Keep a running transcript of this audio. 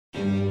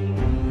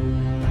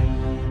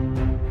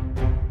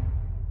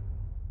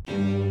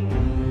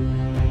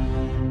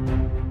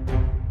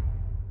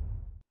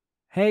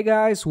Hey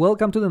guys,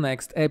 welcome to the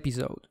next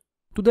episode.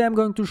 Today I'm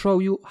going to show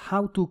you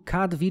how to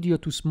cut video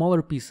to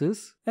smaller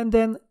pieces and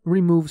then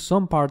remove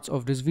some parts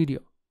of this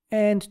video.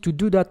 And to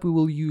do that we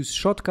will use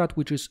Shotcut,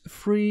 which is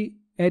free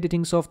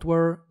editing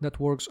software that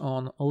works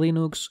on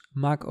Linux,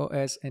 Mac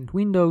OS and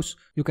Windows.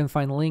 You can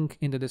find a link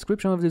in the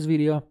description of this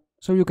video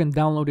so you can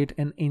download it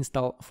and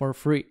install for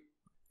free.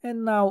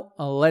 And now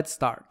let's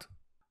start.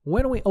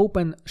 When we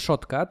open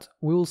Shotcut,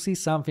 we will see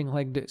something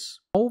like this.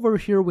 Over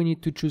here we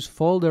need to choose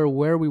folder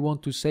where we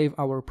want to save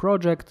our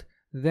project.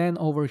 Then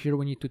over here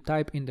we need to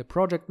type in the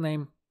project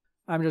name.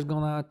 I'm just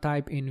gonna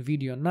type in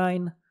video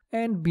 9,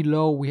 and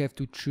below we have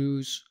to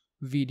choose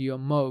video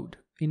mode.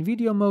 In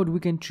video mode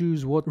we can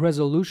choose what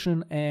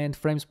resolution and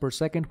frames per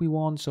second we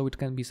want, so it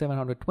can be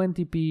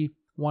 720p,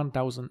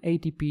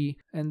 1080p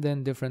and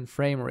then different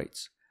frame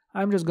rates.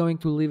 I'm just going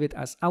to leave it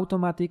as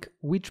automatic,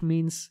 which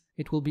means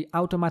it will be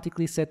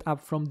automatically set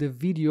up from the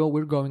video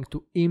we're going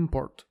to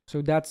import.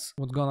 So that's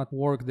what's gonna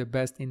work the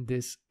best in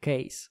this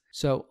case.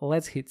 So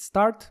let's hit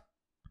start.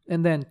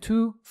 And then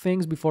two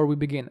things before we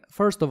begin.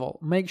 First of all,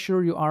 make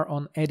sure you are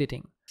on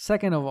editing.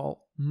 Second of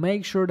all,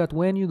 make sure that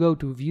when you go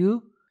to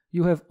view,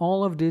 you have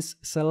all of this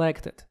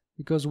selected,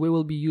 because we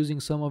will be using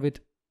some of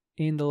it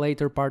in the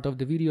later part of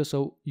the video.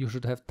 So you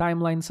should have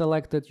timeline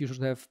selected, you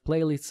should have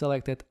playlist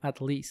selected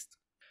at least.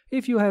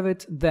 If you have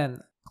it,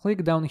 then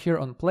click down here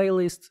on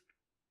playlist,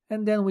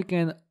 and then we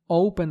can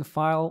open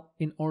file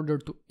in order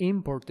to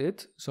import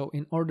it. So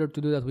in order to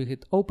do that, we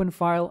hit open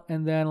file,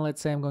 and then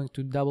let's say I'm going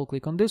to double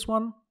click on this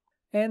one,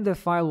 and the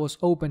file was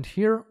opened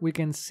here. We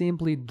can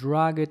simply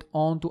drag it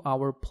onto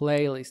our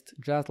playlist,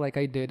 just like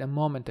I did a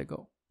moment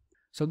ago.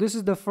 So this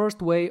is the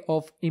first way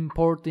of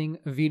importing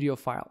a video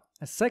file.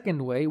 A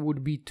second way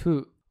would be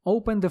to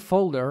open the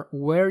folder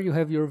where you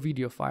have your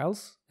video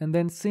files and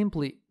then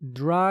simply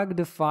drag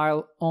the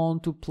file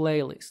onto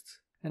playlist.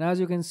 And as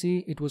you can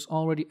see, it was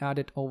already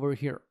added over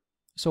here.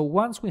 So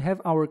once we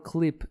have our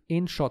clip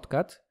in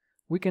Shotcut,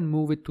 we can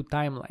move it to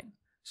timeline.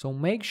 So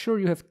make sure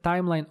you have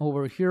timeline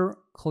over here,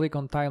 click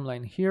on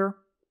timeline here,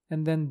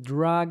 and then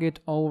drag it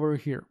over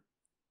here.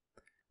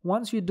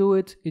 Once you do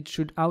it, it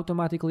should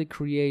automatically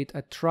create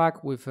a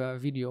track with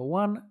video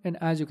 1, and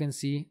as you can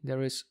see,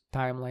 there is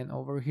timeline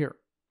over here.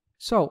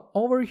 So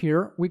over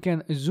here we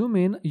can zoom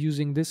in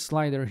using this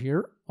slider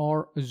here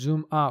or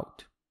zoom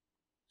out.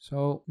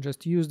 So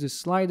just use this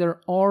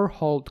slider or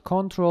hold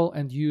Ctrl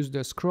and use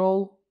the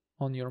scroll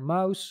on your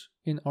mouse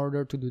in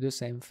order to do the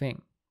same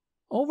thing.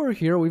 Over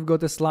here we've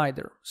got a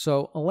slider.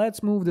 So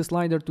let's move the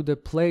slider to the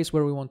place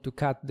where we want to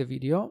cut the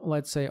video.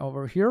 Let's say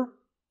over here.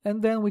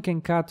 And then we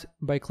can cut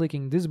by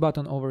clicking this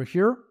button over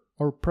here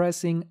or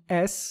pressing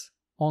S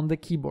on the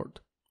keyboard.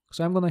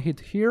 So I'm gonna hit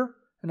here,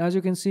 and as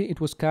you can see it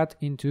was cut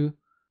into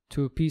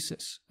two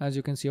pieces, as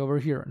you can see over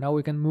here. Now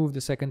we can move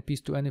the second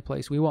piece to any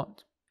place we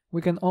want. We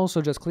can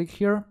also just click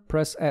here,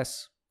 press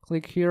S,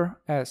 click here,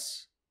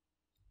 S,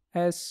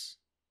 S,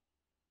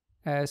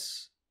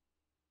 S,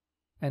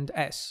 and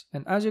S.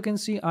 And as you can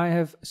see, I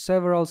have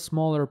several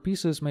smaller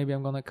pieces. Maybe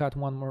I'm gonna cut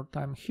one more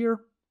time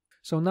here.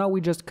 So now we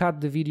just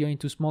cut the video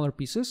into smaller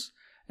pieces,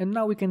 and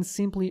now we can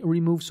simply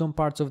remove some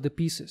parts of the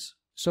pieces.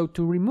 So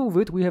to remove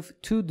it, we have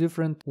two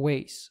different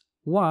ways.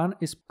 One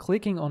is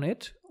clicking on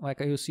it, like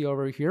you see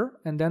over here,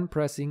 and then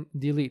pressing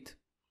delete.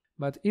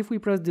 But if we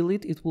press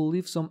delete, it will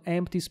leave some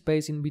empty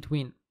space in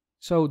between.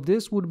 So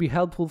this would be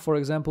helpful, for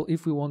example,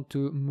 if we want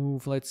to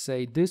move, let's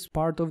say, this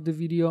part of the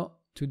video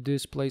to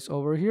this place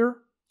over here.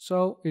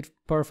 So it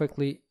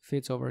perfectly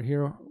fits over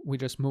here, we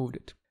just moved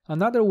it.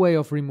 Another way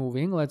of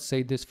removing, let's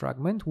say, this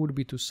fragment would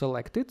be to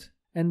select it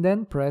and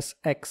then press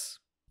X.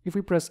 If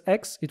we press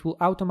X, it will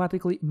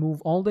automatically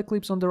move all the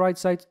clips on the right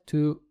side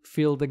to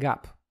fill the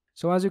gap.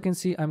 So as you can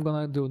see, I'm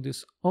gonna do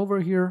this over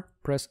here,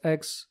 press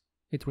X,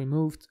 it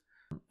removed.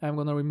 I'm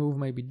gonna remove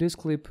maybe this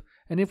clip,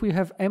 and if we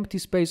have empty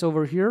space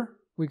over here,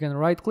 we can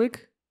right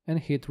click and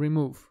hit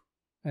remove.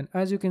 And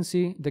as you can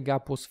see, the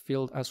gap was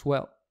filled as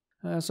well.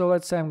 So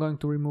let's say I'm going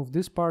to remove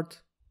this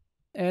part,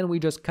 and we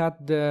just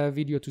cut the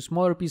video to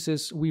smaller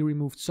pieces. We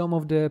removed some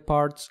of the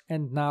parts,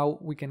 and now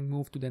we can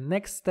move to the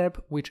next step,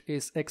 which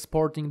is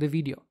exporting the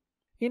video.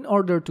 In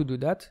order to do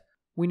that,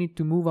 we need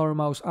to move our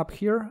mouse up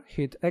here,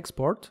 hit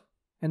export,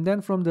 and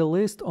then from the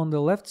list on the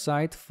left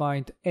side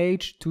find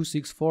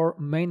H264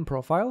 main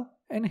profile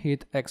and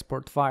hit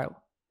export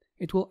file.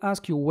 It will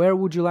ask you where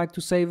would you like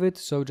to save it,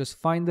 so just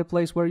find the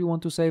place where you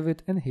want to save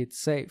it and hit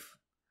save.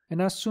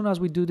 And as soon as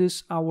we do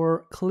this,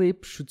 our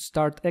clip should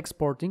start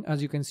exporting,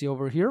 as you can see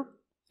over here.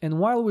 And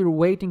while we're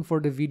waiting for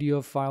the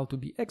video file to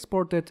be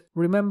exported,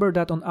 remember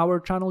that on our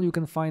channel you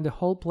can find a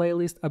whole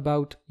playlist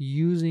about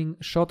using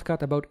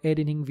Shotcut, about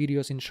editing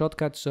videos in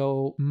Shotcut,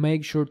 so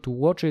make sure to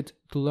watch it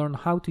to learn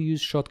how to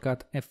use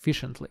Shotcut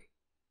efficiently.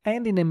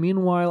 And in the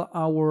meanwhile,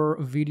 our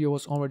video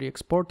was already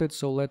exported,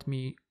 so let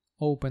me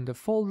open the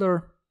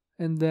folder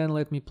and then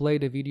let me play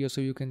the video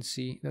so you can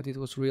see that it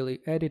was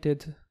really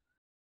edited.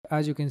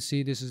 As you can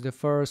see, this is the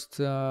first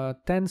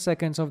 10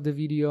 seconds of the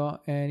video,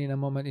 and in a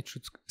moment it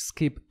should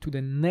skip to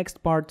the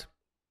next part.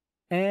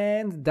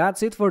 And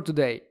that's it for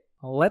today.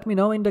 Let me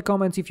know in the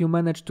comments if you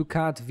managed to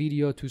cut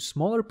video to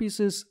smaller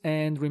pieces,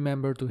 and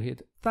remember to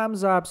hit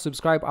thumbs up,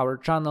 subscribe our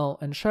channel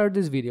and share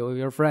this video with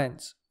your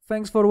friends.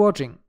 Thanks for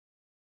watching.